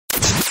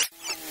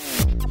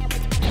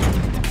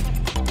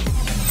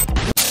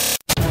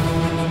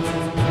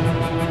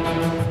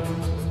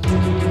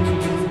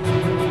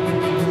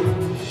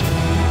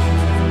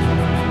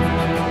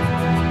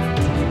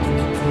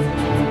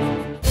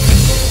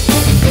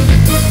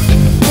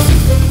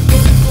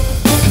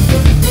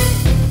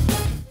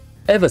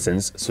ever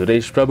since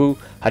Suresh Prabhu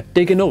had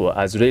taken over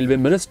as Railway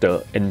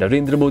Minister in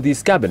Narendra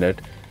Modi's cabinet,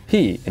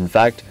 he, in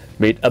fact,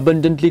 made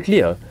abundantly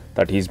clear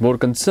that he is more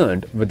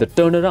concerned with the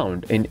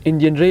turnaround in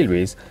Indian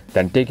Railways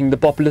than taking the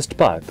populist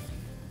path.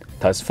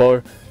 Thus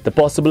far, the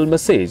possible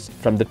message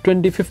from the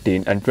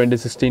 2015 and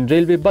 2016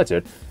 railway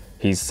budget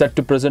he is set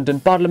to present in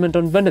Parliament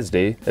on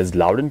Wednesday is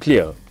loud and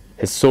clear.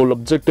 His sole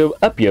objective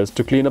appears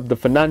to clean up the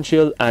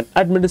financial and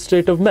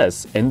administrative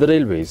mess in the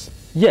railways.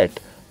 Yet,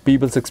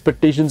 people's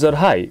expectations are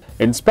high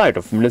in spite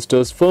of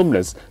Minister's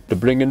firmness to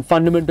bring in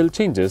fundamental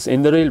changes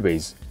in the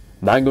railways.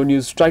 Mango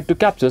News tried to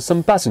capture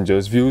some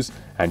passengers' views,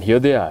 and here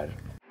they are.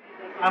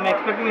 I am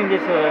expecting in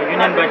this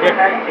union budget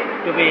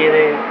to be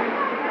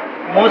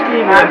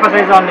mostly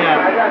emphasize on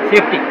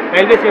safety.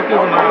 Railway safety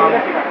is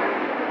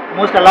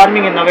most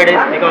alarming in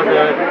nowadays because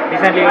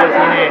recently we have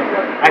seen an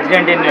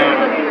accident in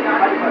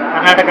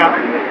Karnataka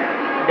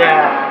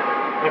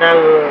that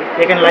have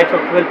taken lives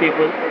of 12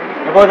 people.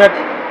 Above that,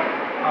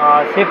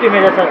 safety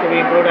measures have to be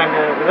improved, and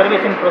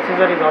reservation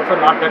procedure is also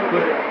not that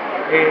good.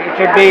 It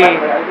should be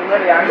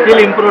still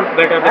improved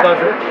better because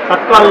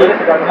Tatkal,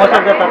 most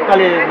of the Tatkal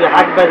is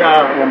hacked by the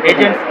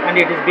agents and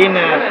it is been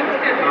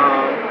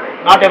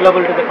not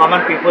available to the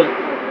common people.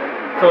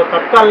 So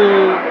Tatkal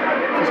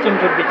system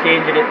should be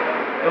changed.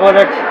 About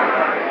that,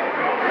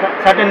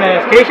 certain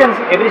stations,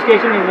 every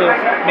station is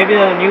maybe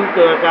the new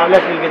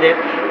travelers will be there.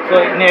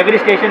 So in every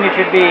station it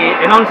should be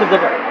announced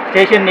the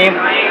station name,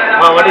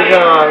 what is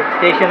the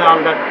station, all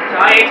that.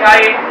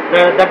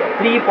 That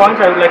 3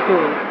 points I would like to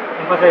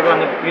emphasize on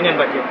the union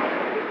budget.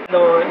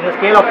 So in the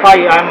scale of 5,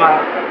 I am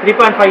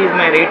 3.5 is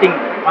my rating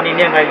on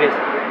Indian Railways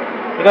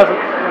because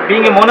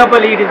being a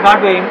monopoly, it is not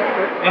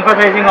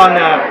emphasizing on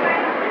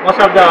most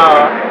of the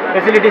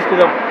facilities to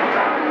the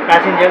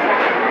passengers.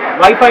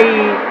 Wi-Fi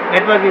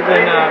network is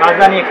in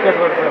Rajdhani Express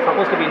was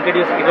supposed to be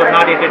introduced, it was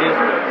not introduced,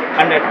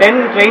 and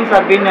 10 trains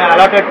are been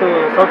allotted to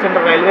South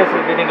Central Railways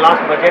during last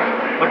budget,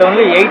 but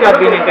only 8 are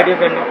being introduced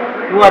and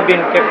 2 are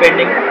being kept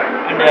pending,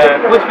 and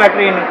coach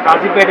factory in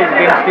Kazipet is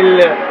being still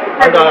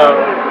on the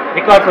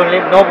records only.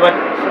 No, but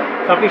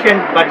sufficient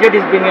budget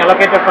is being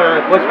allocated for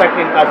coach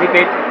factory in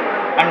Kazipet,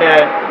 and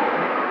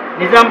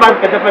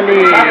Nizamabad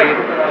Peddapalli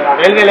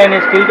railway line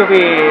is still to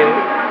be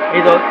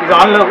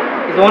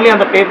is only on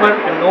the paper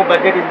and no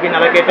budget is being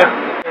allocated.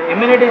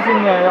 Amenities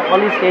in all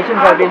these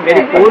stations have been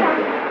very poor.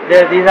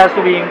 These has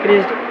to be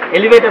increased.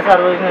 Elevators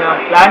are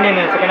planned in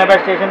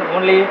Secunderabad station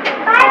only.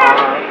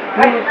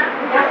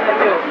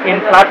 In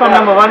platform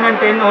number 1 and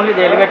 10 only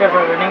the elevators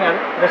are running.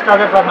 Rest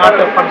others are not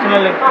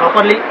functional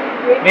properly.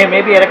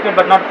 May be erected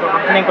but not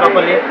functioning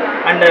properly.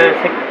 And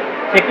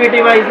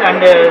security wise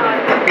and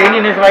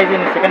cleanliness wise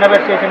in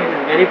Secunderabad station is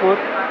very poor.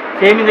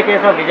 Same in the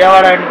case of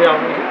Vijayawada and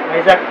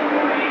Vizag.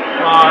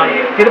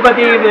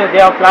 Tirupati, they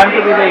have planned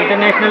to be the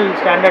international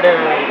standard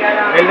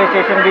railway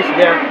station, which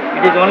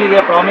it is only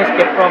their promise,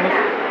 kept promise,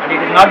 and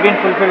it has not been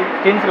fulfilled.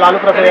 Since Lalu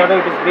Prasad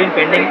Yadav, it has been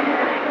pending.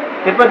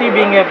 Tirupati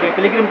being a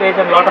pilgrim place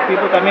and a lot of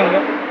people coming,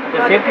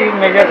 the safety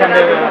measures and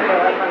the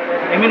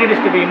amenities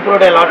to be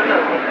improved a lot.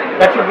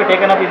 That should be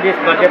taken up in this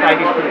budget, I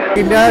wish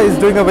to. India is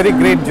doing a very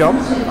great job.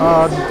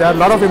 There are a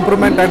lot of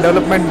improvement and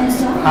development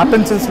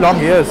happened since long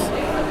years.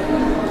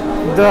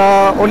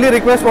 The only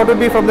request what would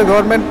be from the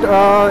government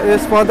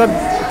is for the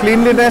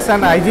cleanliness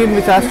and hygiene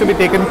which has to be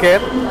taken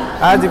care.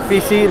 As if we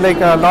see like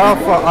a lot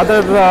of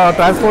other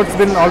transports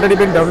already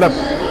been developed,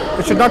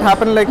 it should not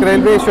happen like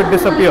railway should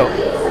disappear.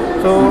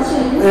 So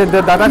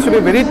that has to be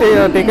very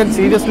taken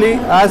seriously,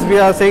 as we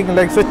are saying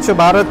like Swachh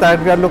Bharat,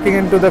 and we are looking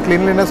into the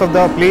cleanliness of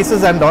the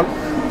places and all.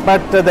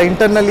 But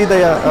internally the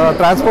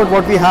transport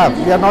what we have,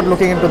 we are not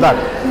looking into that.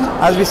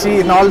 As we see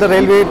in all the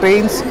railway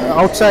trains,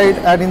 outside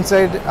and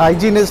inside,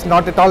 hygiene is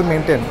not at all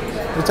maintained,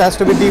 which has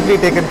to be deeply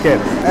taken care.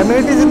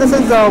 Amenities in the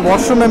sense,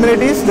 washroom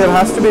amenities, there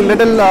has to be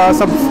little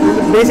some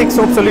basic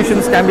soap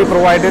solutions can be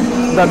provided.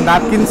 The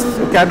napkins,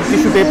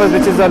 tissue papers,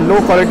 which is a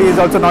low quality, is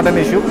also not an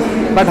issue,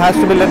 but has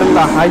to be little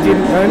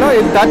hygiene.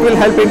 That will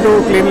help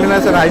into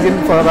cleanliness and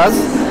hygiene for us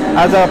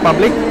as a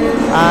public.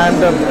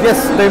 And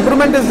yes, the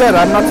improvement is there.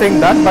 I'm not saying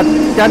that, but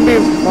can be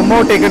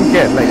more taken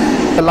care. Like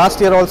the last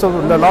year also,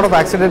 a lot of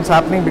accidents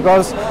happening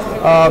because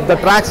the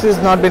tracks is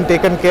not been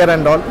taken care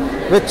and all,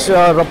 which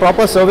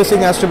proper servicing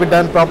has to be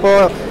done,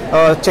 proper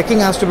checking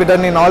has to be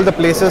done in all the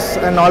places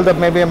and all the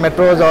maybe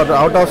metros or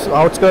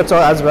outskirts or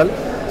as well,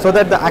 so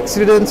that the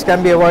accidents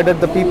can be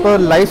avoided, the people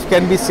life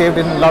can be saved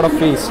in a lot of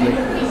ways.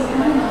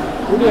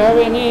 Would you have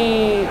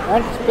any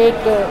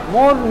anticipate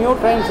more new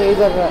trains,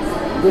 either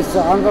this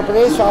Andhra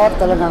Pradesh or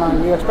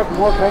Telangana? You expect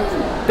more trains?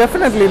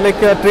 Definitely, like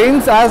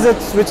trains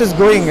as which is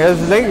going,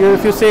 as like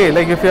if you say,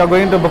 like if you are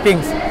going to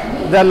bookings,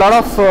 there are a lot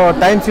of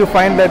times you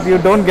find that you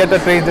don't get a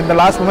train. In the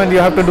last moment you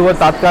have to do a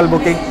Tatkal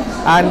booking,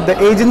 and the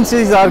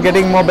agencies are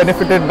getting more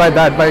benefited by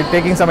that, by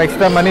taking some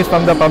extra monies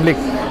from the public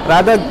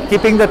rather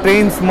keeping the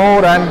trains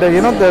more, and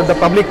the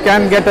public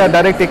can get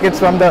direct tickets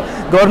from the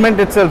government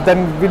itself, then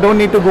we don't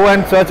need to go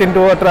and search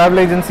into travel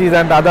agencies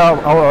and other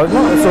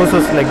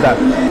sources like that.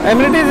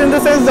 Amenities in the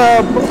sense,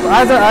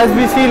 as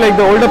we see, like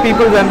the older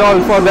people and all,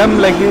 for them,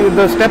 like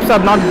the steps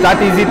are not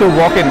that easy to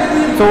walk in.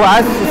 So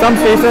as some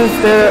stations,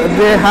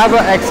 they have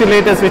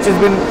accelerators which has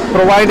been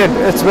provided.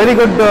 It's very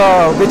good,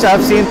 which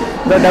I've seen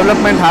the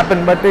development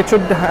happen, but it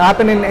should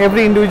happen in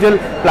every individual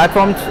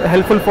platforms,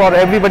 helpful for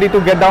everybody to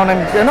get down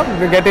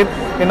and get it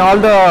in all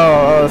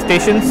the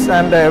stations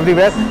and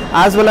everywhere,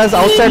 as well as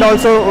outside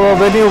also.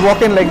 When you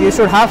walk in, like you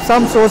should have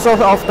some source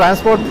of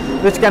transport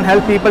which can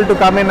help people to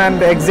come in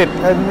and exit,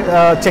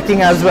 and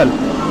checking as well.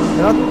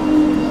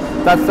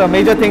 That's a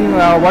major thing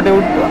what I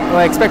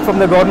would expect from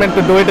the government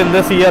to do it in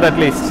this year at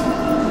least.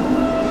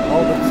 How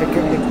about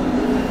security?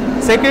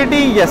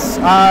 Security, yes.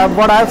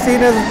 What I've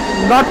seen is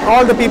not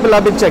all the people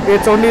have been checked.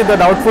 It's only the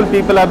doubtful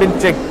people have been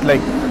checked.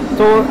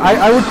 So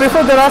I would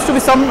prefer there has to be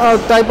some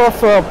type of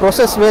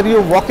process where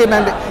you walk in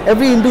and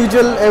every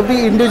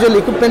individual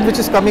equipment which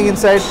is coming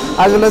inside,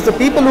 as well as the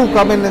people who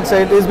come in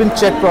inside, is been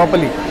checked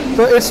properly.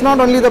 So it's not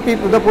only the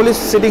people, the police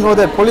sitting over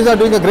there. Police are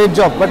doing a great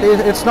job, but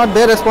it's not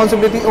their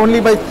responsibility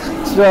only by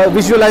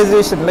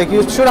visualization. Like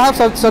you should have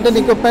certain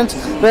equipments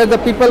where the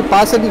people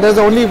pass in. There's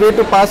only way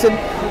to pass in,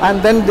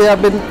 and then they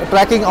have been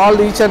tracking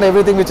each and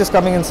everything which is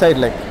coming inside.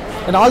 Like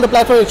in all the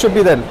platforms, it should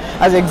be there.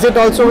 As exit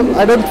also,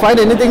 I don't find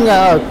anything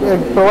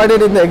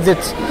provided in the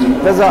exits.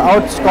 There's a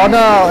corner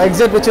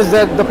exit which is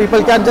there. The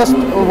people can just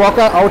walk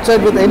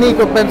outside with any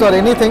equipment or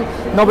anything.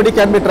 Nobody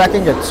can be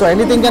tracking it. So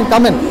anything can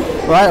come in.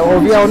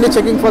 We are only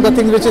checking for the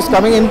things which is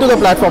coming into the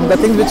platform. The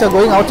things which are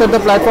going outside the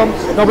platform,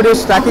 nobody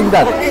is tracking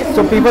that.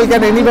 So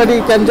anybody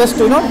can just,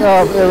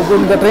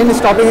 when the train is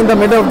stopping in the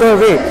middle of the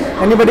way,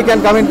 anybody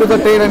can come into the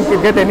train and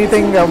get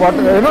anything,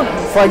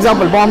 for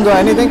example, bombs or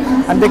anything,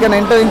 and they can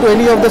enter into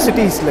any of the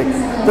cities. Like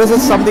this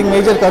is something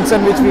major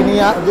concern which we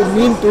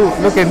need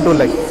to look into.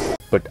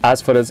 But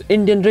as far as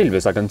Indian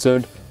Railways are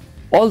concerned,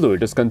 although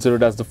it is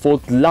considered as the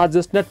fourth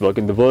largest network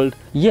in the world,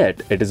 yet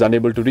it is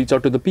unable to reach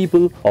out to the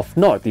people of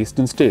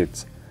northeastern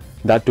states.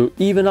 That too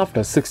even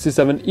after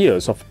 67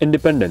 years of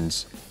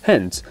independence.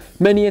 Hence,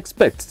 many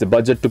expect the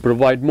budget to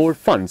provide more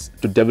funds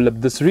to develop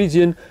this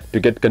region to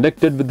get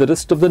connected with the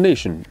rest of the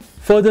nation.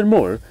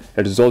 Furthermore,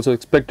 it is also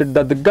expected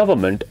that the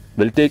government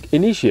will take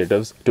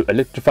initiatives to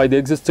electrify the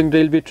existing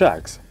railway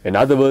tracks. In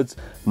other words,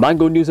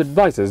 Mango News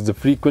advises the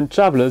frequent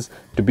travellers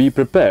to be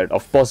prepared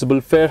of possible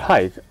fare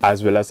hike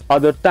as well as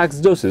other tax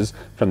doses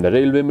from the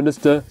Railway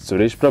Minister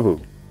Suresh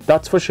Prabhu.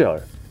 That's for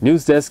sure.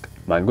 News Desk,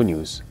 Mango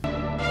News.